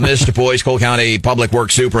Mr. Boyce, Cole County Public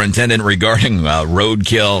Works Superintendent, regarding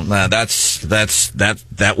roadkill.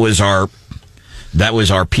 That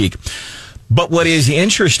was our peak. But what is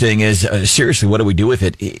interesting is, seriously, what do we do with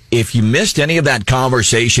it? If you missed any of that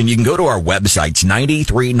conversation, you can go to our websites,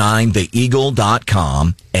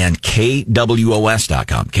 939theeagle.com and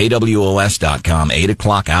KWOS.com. KWOS.com, 8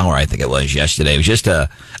 o'clock hour, I think it was yesterday. It was just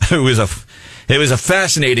it was a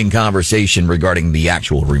fascinating conversation regarding the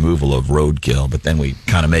actual removal of roadkill, but then we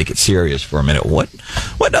kind of make it serious for a minute. What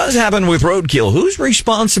does happen with roadkill? Whose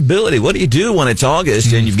responsibility? What do you do when it's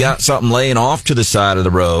August and you've got something laying off to the side of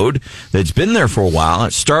the road that's been there for a while?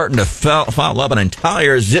 It's starting to foul up an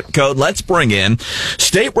entire zip code. Let's bring in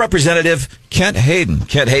State Representative Kent Hayden.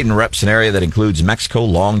 Kent Hayden reps an area that includes Mexico,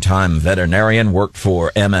 longtime veterinarian, worked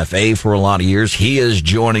for MFA for a lot of years. He is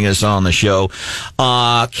joining us on the show.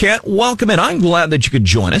 Kent, welcome in. I'm glad that you could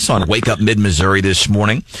join us on Wake Up Mid-Missouri this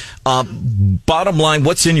morning. Bottom line,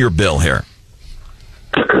 what's in your bill here?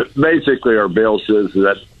 Basically, our bill says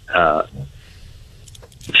that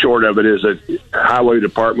short of it is that highway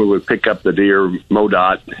department would pick up the deer,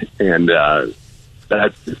 MoDOT, and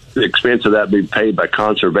that the expense of that would be paid by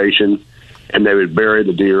conservation, and they would bury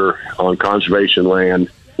the deer on conservation land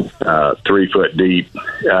 3 foot deep.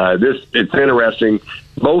 It's interesting.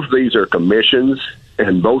 Both of these are commissions,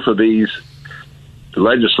 and both of these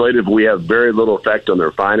legislative, we have very little effect on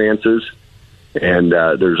their finances. And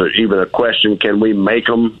there's even a question, can we make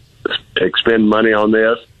them expend money on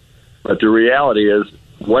this? But the reality is,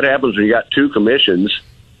 what happens when you got two commissions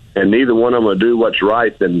and neither one of them will do what's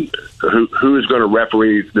right? Then who is going to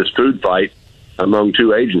referee this food fight among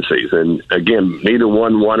two agencies? And again, neither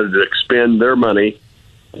one wanted to expend their money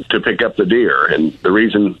to pick up the deer. And the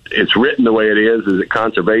reason it's written the way it is that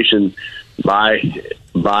conservation by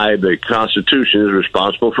the Constitution is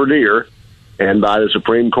responsible for deer, and by the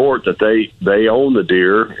Supreme Court that they own the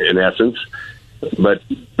deer in essence. But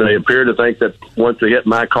they appear to think that once they hit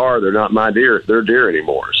my car, they're not my deer; they're deer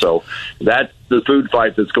anymore. So that's the food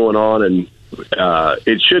fight that's going on, and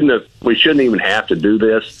we shouldn't even have to do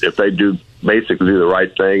this if they basically do the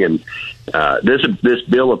right thing. And this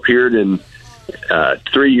bill appeared in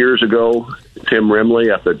 3 years ago. Tim Rimley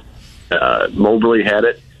up at Moberly had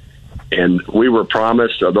it, and we were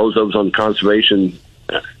promised, those of us on the conservation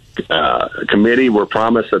committee were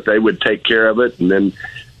promised that they would take care of it. And then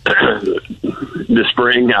this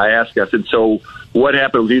spring I said, so what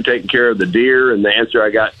happened with you taking care of the deer? And the answer I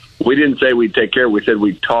got, we didn't say we'd take care of it, we said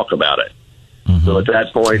we'd talk about it. Mm-hmm. So at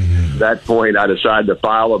that point I decided to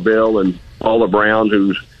file a bill, and Paula Brown,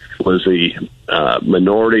 who was the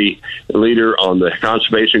minority leader on the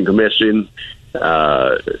Conservation Commission,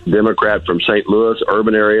 Democrat from St. Louis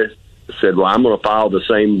urban area, said, well, I'm going to file the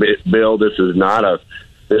same bill. This is not a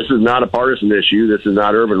partisan issue. This is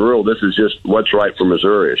not urban rural. This is just what's right for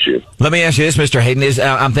Missouri issue. Let me ask you this, Mr. Hayden.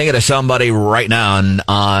 I'm thinking of somebody right now, and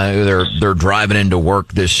they're driving into work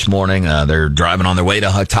this morning. They're driving on their way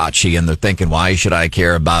to Hitachi, and they're thinking, why should I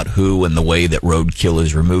care about who and the way that roadkill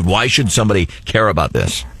is removed? Why should somebody care about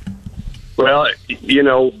this? Well,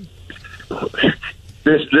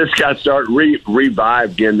 this got started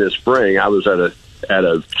revived again this spring. I was at a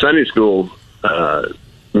Sunday school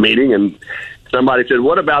meeting, and somebody said,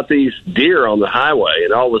 what about these deer on the highway?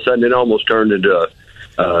 And all of a sudden it almost turned into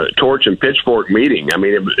a torch and pitchfork meeting. I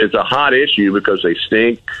mean, it's a hot issue because they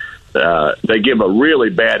stink. They give a really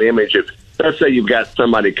bad image. Let's say you've got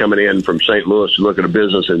somebody coming in from St. Louis to look at a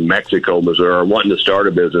business in Mexico, Missouri, or wanting to start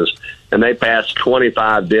a business, and they pass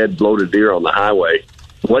 25 dead bloated deer on the highway.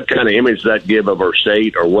 What kind of image does that give of our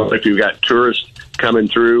state? Or what if you've got tourists coming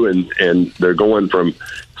through and they're going from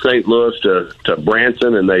St. Louis to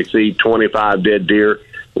Branson and they see 25 dead deer?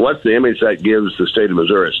 What's the image that gives the state of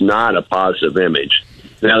Missouri? It's not a positive image.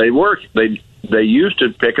 Now, they used to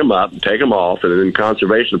pick them up and take them off, and then the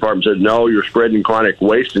conservation department said, no, you're spreading chronic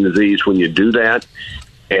wasting disease when you do that.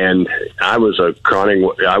 And I was an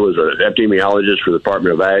epidemiologist for the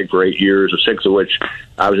Department of Ag for 8 years, 6 of which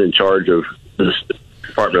I was in charge of the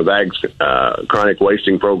Department of Ag's chronic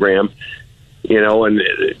wasting program. And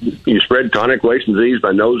you spread chronic wasting disease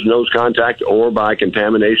by nose-to-nose contact or by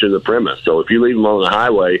contamination of the premise. So if you leave them on the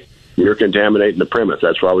highway, you're contaminating the premise.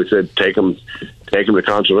 That's why we said take them to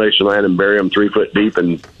conservation land and bury them 3 foot deep,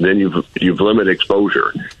 and then you've limited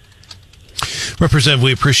exposure. Representative,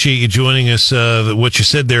 we appreciate you joining us. What you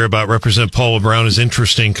said there about Representative Paula Brown is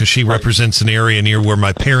interesting because she represents an area near where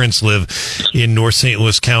my parents live in North St.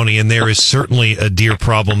 Louis County, and there is certainly a deer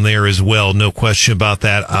problem there as well. No question about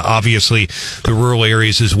that. Obviously, the rural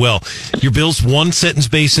areas as well. Your bill's one sentence,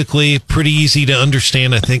 basically, pretty easy to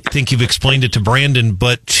understand. I think you've explained it to Brandon,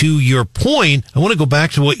 but to your point, I want to go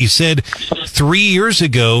back to what you said 3 years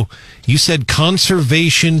ago. You said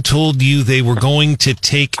conservation told you they were going to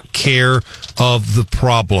take care of the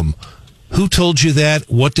problem. Who told you that?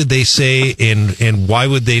 What did they say? And why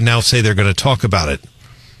would they now say they're going to talk about it?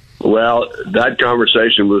 Well, that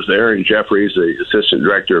conversation was Aaron Jeffries, the Assistant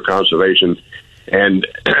Director of Conservation. And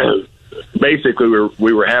basically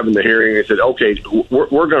we were having the hearing. They said, okay,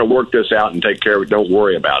 we're going to work this out and take care of it. Don't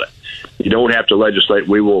worry about it. You don't have to legislate.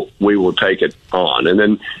 We will take it on. And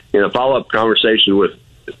then in a follow-up conversation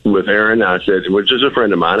with Aaron, I said, which is a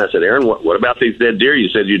friend of mine, I said, Aaron, what about these dead deer you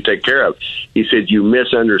said you'd take care of? He said, you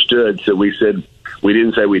misunderstood. So we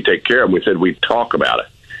didn't say we'd take care of them. We said we'd talk about it.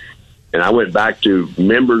 And I went back to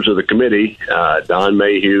members of the committee, Don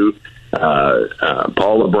Mayhew,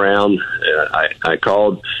 Paula Brown. I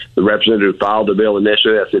called the representative who filed the bill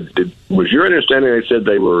initially. I said, was your understanding they said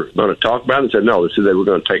they were going to talk about it? They said, no, they said they were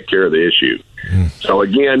going to take care of the issue. So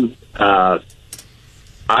again,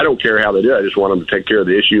 I don't care how they do it. I just want them to take care of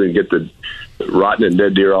the issue and get the rotten and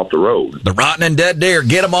dead deer off the road. The rotten and dead deer,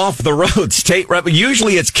 get them off the road. State rep.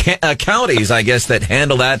 Usually it's counties, I guess, that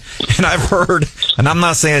handle that. And I've heard, and I'm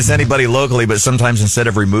not saying it's anybody locally, but sometimes instead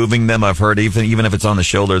of removing them, I've heard even if it's on the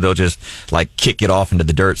shoulder, they'll just like kick it off into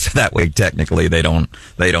the dirt. So that way, technically, they don't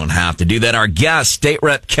have to do that. Our guest, State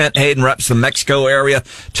Rep Kent Hayden, reps the Mexico area,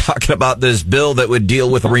 talking about this bill that would deal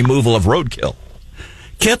with the removal of roadkill.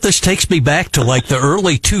 Kent, this takes me back to like the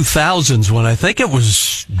early 2000s when I think it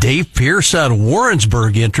was Dave Pierce out of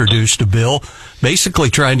Warrensburg introduced a bill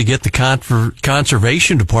basically trying to get the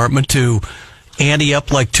conservation department to ante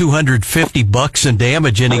up like $250 in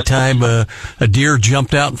damage anytime a deer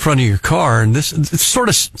jumped out in front of your car. And this sort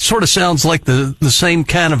of sounds like the same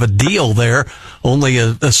kind of a deal there, only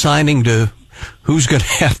assigning to who's going to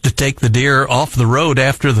have to take the deer off the road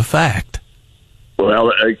after the fact.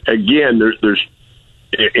 Well, again, there's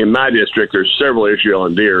in my district, there's several issues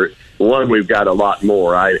on deer. One, we've got a lot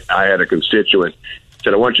more. I had a constituent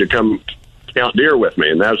said, I want you to come count deer with me.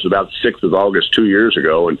 And that was about the 6th of August 2 years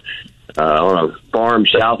ago. And on a farm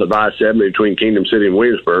south of I-70 between Kingdom City and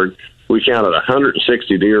Williamsburg, we counted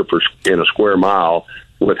 160 deer in a square mile,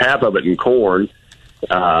 with half of it in corn.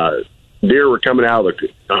 Deer were coming out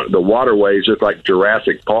of the waterways just like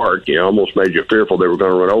Jurassic Park, almost made you fearful they were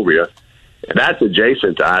going to run over you. And that's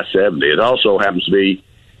adjacent to I-70. It also happens to be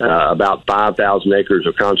about 5,000 acres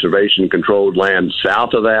of conservation-controlled land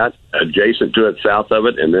south of that, adjacent to it, south of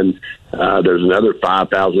it, and then there's another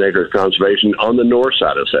 5,000 acres of conservation on the north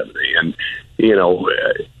side of 70. And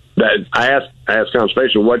that I asked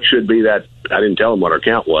conservation what should be that. I didn't tell them what our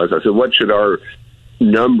count was. I said, what should our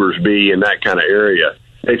numbers be in that kind of area?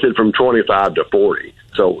 They said from 25 to 40.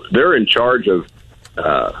 So they're in charge of.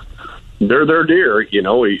 They're their deer,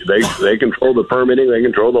 they control the permitting, they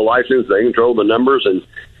control the license, they control the numbers, and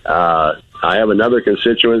I have another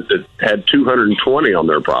constituent that had 220 on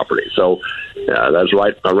their property, so that's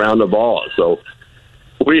right around the ball. So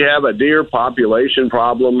we have a deer population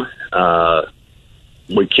problem.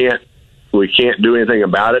 We can't do anything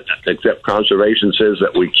about it except conservation says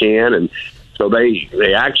that we can, and so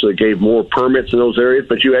they actually gave more permits in those areas,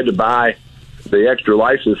 but you had to buy the extra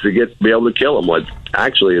license to be able to kill them. What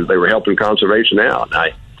actually is they were helping conservation out.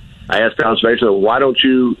 I asked conservation, why don't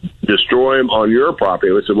you destroy them on your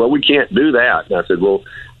property? They said, well, we can't do that. And I said, well,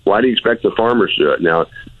 why do you expect the farmers to do it? Now,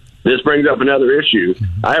 this brings up another issue.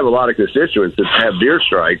 I have a lot of constituents that have deer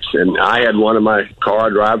strikes, and I had one in my car. I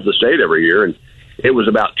drive the state every year, and it was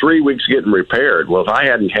about 3 weeks getting repaired. Well, if I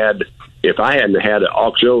hadn't had an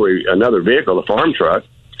auxiliary, another vehicle, a farm truck,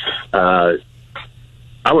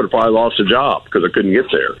 I would have probably lost a job because I couldn't get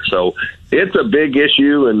there. So it's a big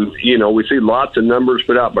issue, and, we see lots of numbers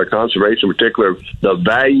put out by conservation, in particular the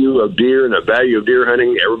value of deer and the value of deer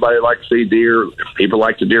hunting. Everybody likes to see deer. People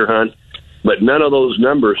like to deer hunt. But none of those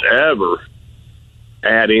numbers ever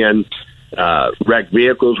add in wrecked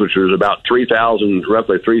vehicles, which was about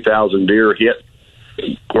roughly 3,000 deer hit,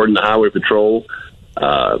 according to Highway Patrol.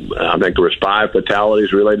 I think there was 5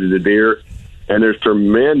 fatalities related to deer. And there's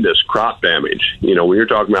tremendous crop damage. When you're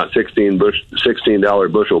talking about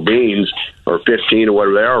 $16 bushel beans or 15 or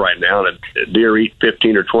whatever they are right now, and a deer eat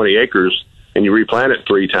 15 or 20 acres, and you replant it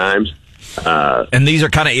 3 times, And these are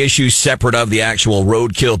kind of issues separate of the actual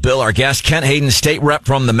roadkill bill. Our guest, Kent Hayden, state rep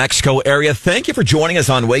from the Mexico area. Thank you for joining us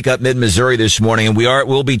on Wake Up Mid-Missouri this morning. And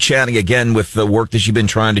we'll be chatting again with the work that you've been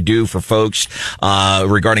trying to do for folks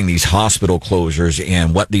regarding these hospital closures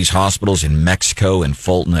and what these hospitals in Mexico and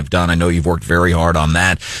Fulton have done. I know you've worked very hard on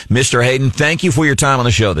that. Mr. Hayden, thank you for your time on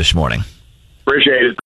the show this morning. Appreciate it.